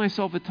I find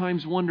myself at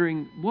times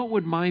wondering, what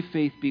would my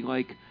faith be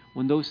like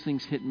when those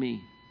things hit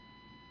me?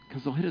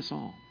 Because they'll hit us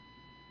all.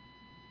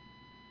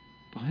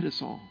 They'll hit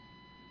us all.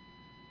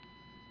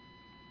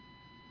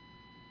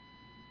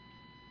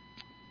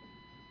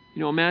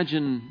 You know,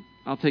 imagine,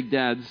 I'll take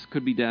dads,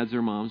 could be dads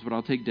or moms, but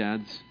I'll take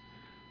dads.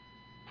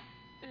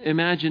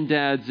 Imagine,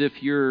 dads,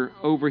 if you're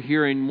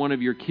overhearing one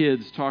of your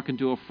kids talking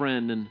to a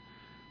friend, and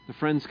the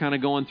friend's kind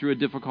of going through a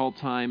difficult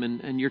time,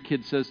 and your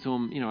kid says to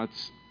him, you know,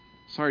 it's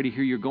sorry to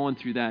hear you're going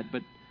through that,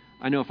 but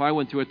I know if I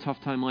went through a tough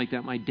time like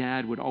that, my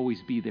dad would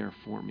always be there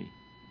for me.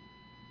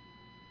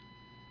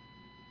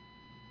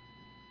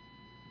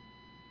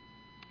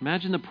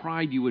 Imagine the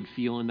pride you would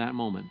feel in that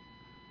moment.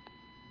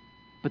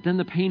 But then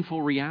the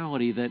painful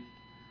reality that,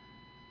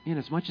 man,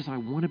 as much as I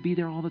want to be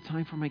there all the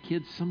time for my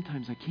kids,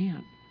 sometimes I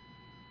can't.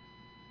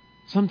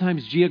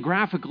 Sometimes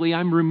geographically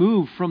I'm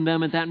removed from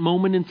them at that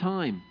moment in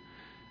time.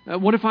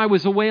 What if I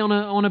was away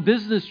on a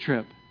business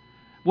trip?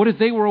 What if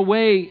they were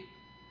away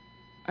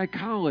at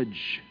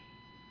college?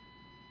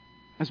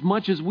 As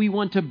much as we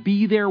want to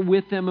be there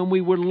with them and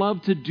we would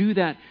love to do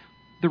that,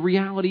 the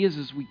reality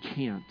is we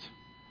can't.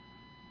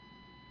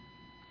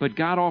 But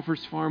God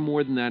offers far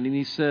more than that. And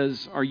He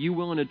says, are you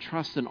willing to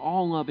trust an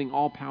all-loving,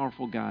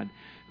 all-powerful God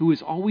who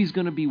is always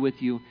going to be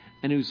with you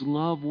and whose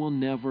love will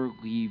never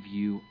leave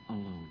you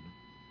alone?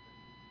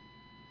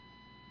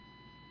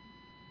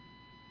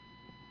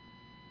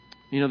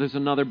 You know, there's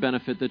another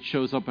benefit that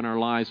shows up in our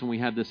lives when we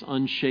have this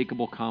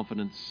unshakable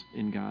confidence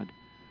in God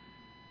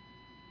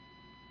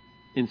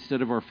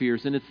instead of our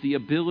fears. And it's the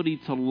ability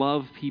to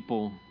love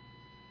people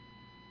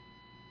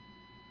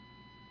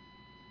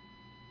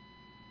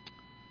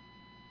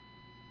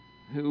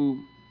who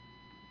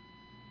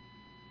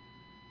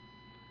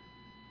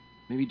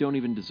maybe don't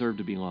even deserve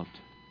to be loved.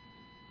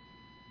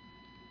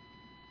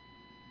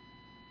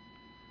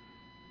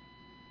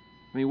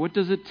 I mean, what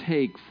does it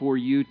take for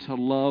you to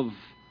love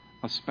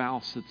a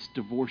spouse that's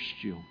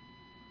divorced you,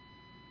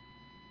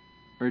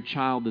 or a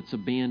child that's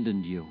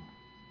abandoned you,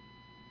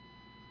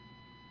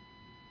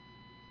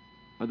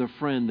 or the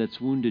friend that's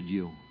wounded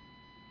you,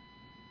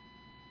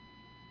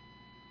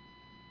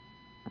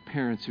 or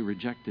parents who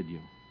rejected you?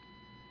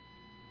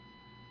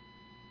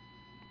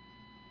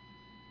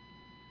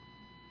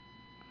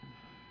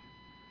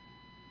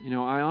 You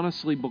know, I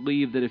honestly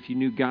believe that if you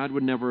knew God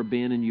would never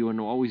abandon you and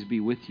will always be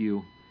with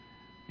you,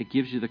 it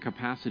gives you the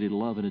capacity to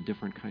love in a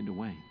different kind of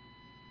way.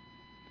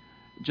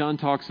 John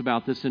talks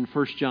about this in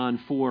 1 John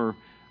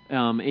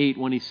 4:8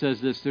 when he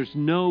says this, there's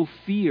no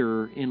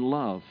fear in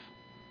love,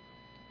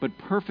 but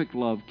perfect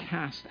love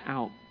casts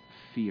out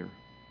fear.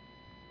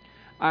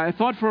 I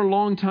thought for a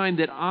long time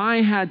that I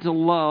had to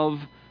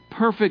love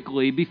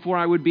perfectly before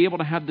I would be able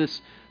to have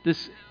this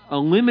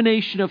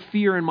elimination of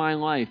fear in my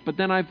life. But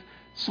then I've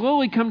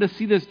slowly come to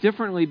see this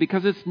differently,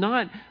 because it's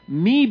not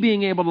me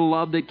being able to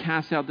love that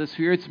casts out this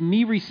fear. It's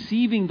me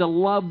receiving the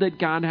love that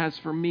God has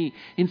for me.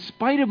 In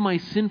spite of my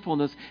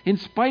sinfulness, in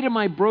spite of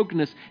my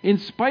brokenness, in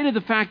spite of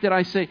the fact that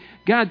I say,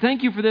 God,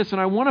 thank you for this,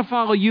 and I want to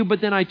follow you, but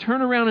then I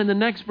turn around in the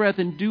next breath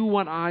and do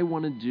what I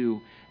want to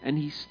do, and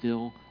He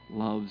still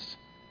loves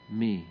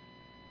me.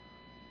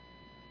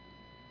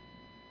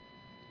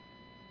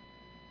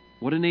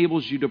 What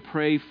enables you to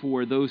pray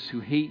for those who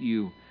hate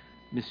you,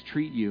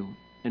 mistreat you,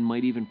 and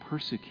might even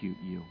persecute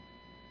you?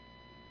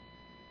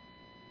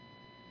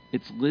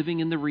 It's living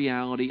in the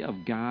reality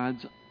of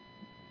God's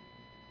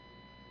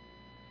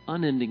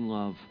unending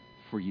love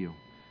for you.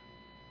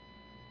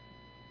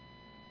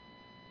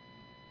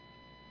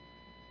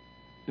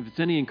 If it's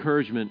any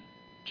encouragement,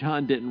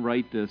 John didn't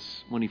write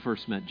this when he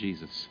first met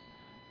Jesus.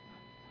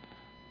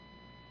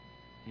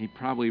 He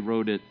probably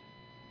wrote it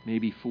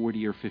maybe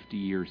 40 or 50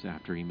 years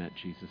after he met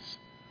Jesus.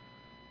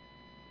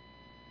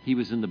 He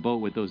was in the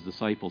boat with those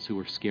disciples who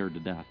were scared to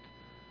death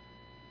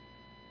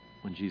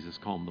when Jesus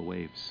calmed the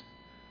waves.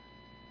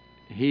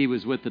 He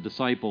was with the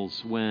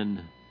disciples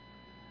when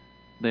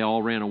they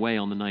all ran away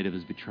on the night of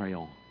His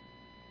betrayal.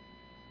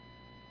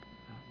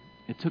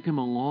 It took Him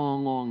a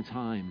long, long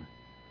time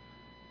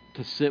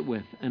to sit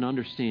with and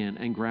understand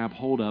and grab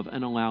hold of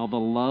and allow the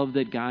love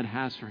that God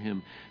has for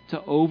him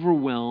to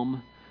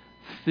overwhelm,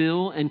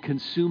 fill, and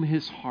consume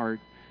his heart,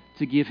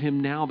 to give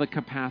him now the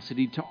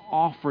capacity to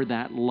offer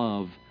that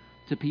love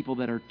to people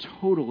that are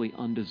totally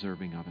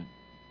undeserving of it.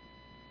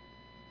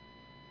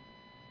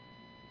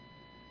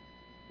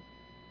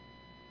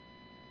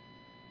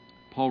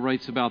 Paul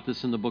writes about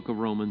this in the book of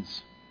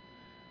Romans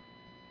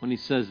when he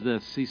says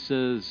this. He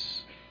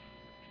says,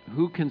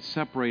 who can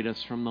separate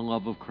us from the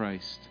love of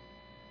Christ?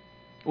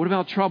 What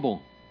about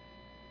trouble?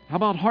 How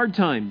about hard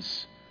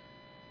times?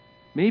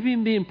 Maybe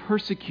even being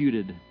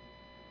persecuted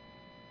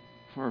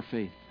for our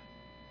faith.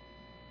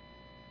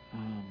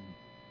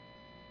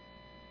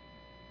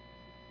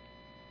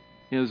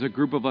 There's a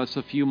group of us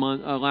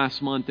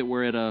last month that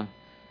were at a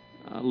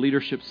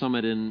leadership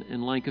summit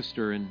in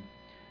Lancaster, and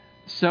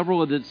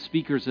several of the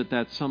speakers at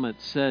that summit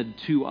said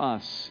to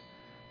us,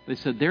 they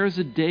said, there is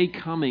a day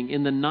coming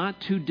in the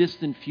not too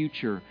distant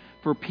future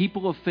for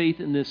people of faith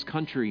in this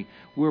country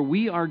where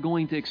we are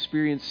going to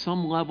experience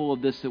some level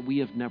of this that we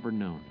have never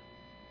known.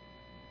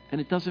 And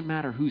it doesn't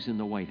matter who's in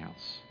the White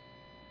House.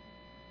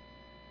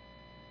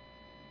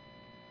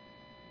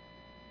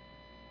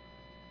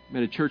 We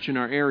had a church in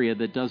our area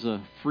that does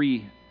a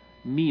free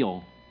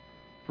meal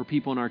for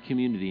people in our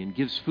community and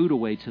gives food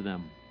away to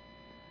them.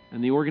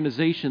 And the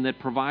organization that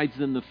provides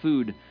them the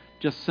food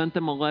just sent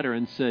them a letter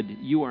and said,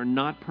 you are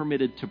not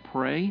permitted to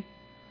pray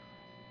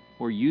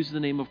or use the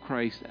name of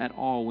Christ at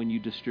all when you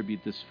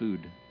distribute this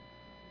food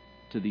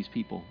to these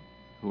people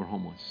who are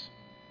homeless.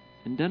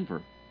 In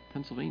Denver,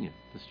 Pennsylvania,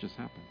 this just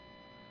happened.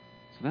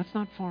 So that's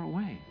not far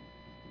away.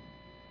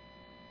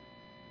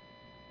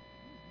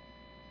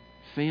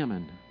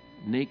 Famine,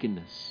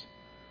 nakedness,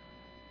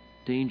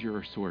 danger,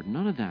 or sword,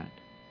 none of that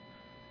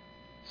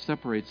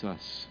separates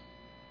us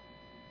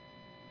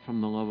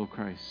from the love of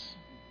Christ.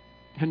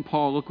 And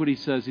Paul, look what he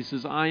says. He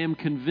says, I am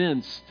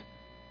convinced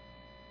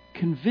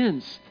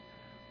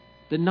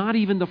that not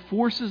even the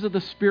forces of the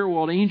spirit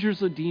world,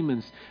 angels or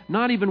demons,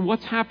 not even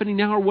what's happening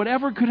now or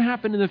whatever could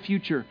happen in the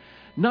future,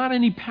 not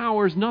any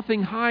powers,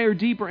 nothing high or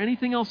deep or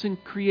anything else in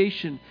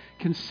creation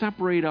can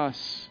separate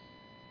us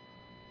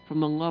from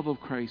the love of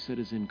Christ that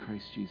is in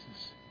Christ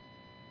Jesus.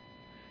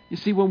 You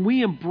see, when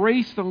we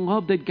embrace the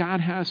love that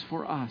God has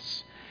for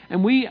us,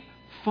 and we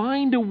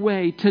find a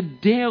way to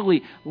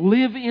daily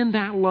live in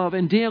that love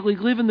and daily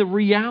live in the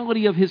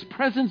reality of His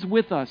presence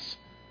with us,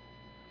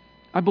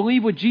 I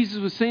believe what Jesus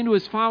was saying to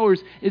His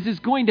followers is it's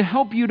going to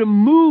help you to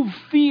move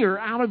fear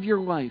out of your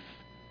life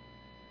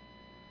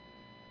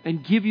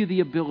and give you the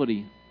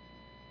ability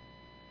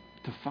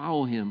to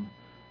follow Him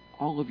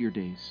all of your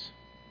days.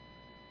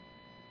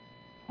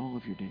 All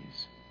of your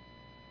days.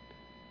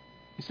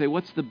 You say,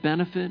 what's the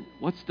benefit?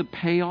 What's the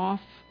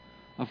payoff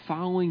of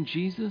following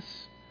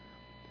Jesus?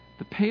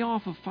 The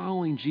payoff of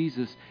following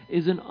Jesus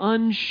is an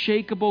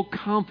unshakable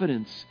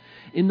confidence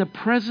in the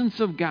presence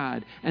of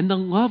God and the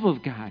love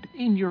of God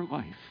in your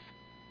life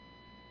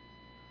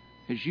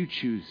as you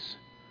choose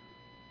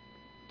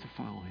to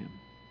follow Him.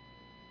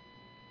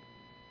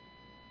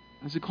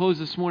 As I close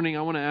this morning,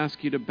 I want to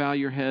ask you to bow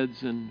your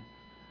heads and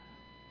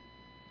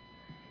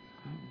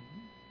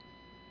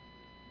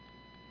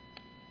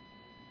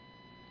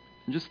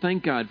just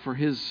thank God for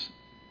His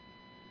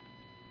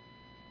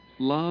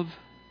love,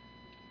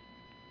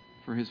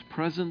 for His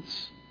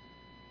presence.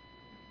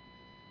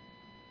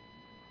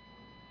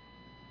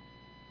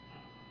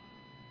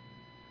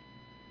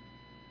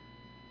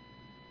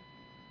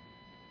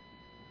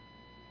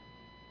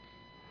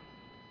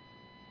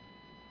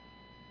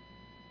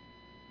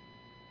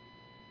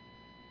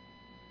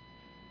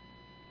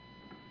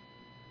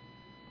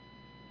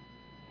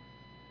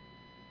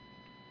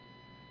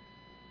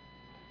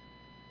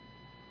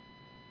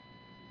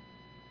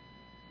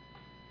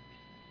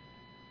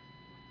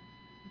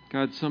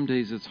 God, some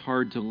days it's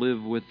hard to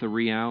live with the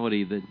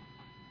reality that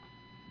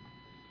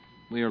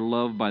we are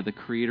loved by the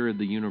Creator of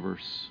the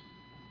universe.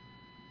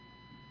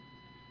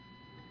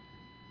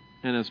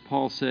 And as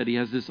Paul said, he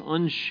has this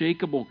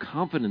unshakable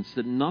confidence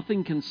that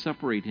nothing can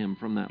separate him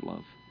from that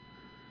love.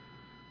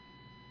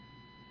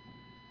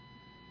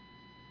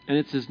 And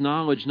it's his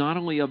knowledge not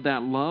only of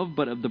that love,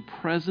 but of the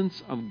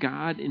presence of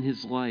God in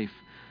his life.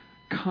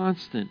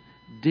 Constant,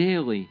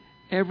 daily,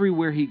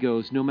 everywhere he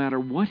goes, no matter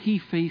what he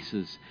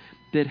faces,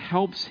 that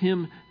helps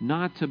him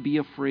not to be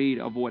afraid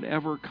of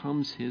whatever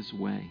comes his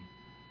way.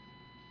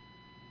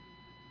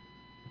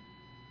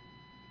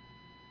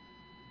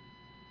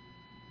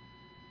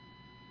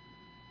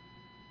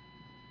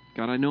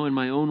 God, I know in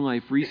my own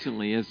life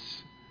recently, as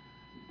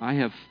I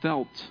have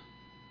felt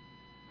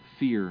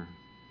fear,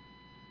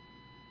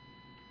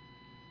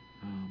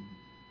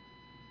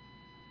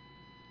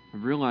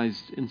 I've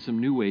realized in some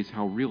new ways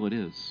how real it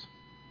is.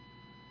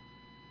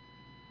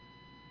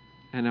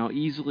 And how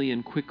easily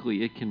and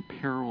quickly it can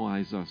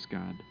paralyze us,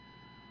 God.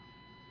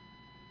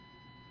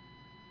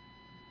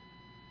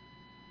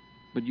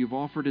 But you've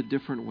offered a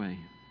different way.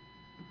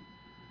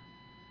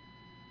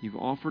 You've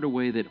offered a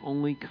way that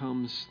only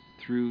comes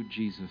through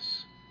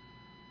Jesus.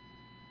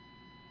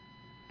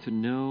 To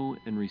know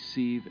and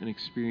receive and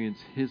experience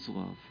His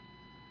love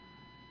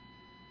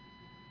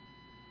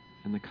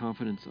and the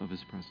confidence of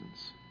His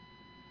presence.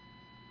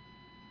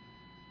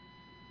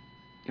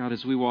 God,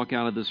 as we walk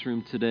out of this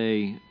room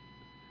today,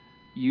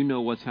 you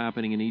know what's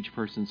happening in each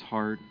person's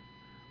heart.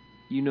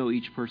 You know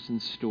each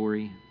person's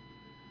story.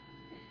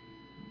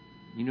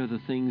 You know the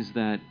things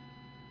that,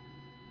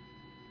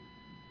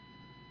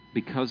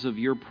 because of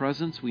your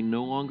presence, we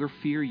no longer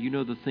fear. You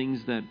know the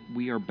things that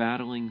we are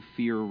battling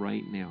fear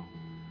right now.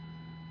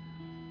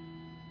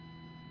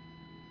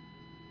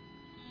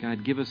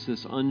 God, give us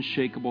this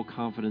unshakable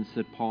confidence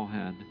that Paul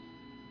had.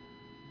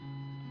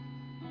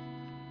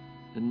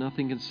 That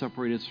nothing can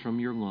separate us from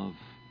your love.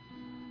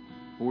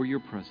 or your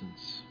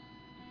presence.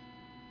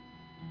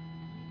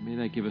 May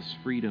that give us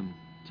freedom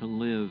to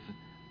live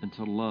and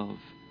to love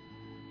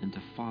and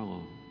to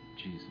follow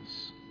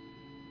Jesus.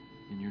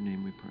 In your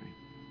name we pray.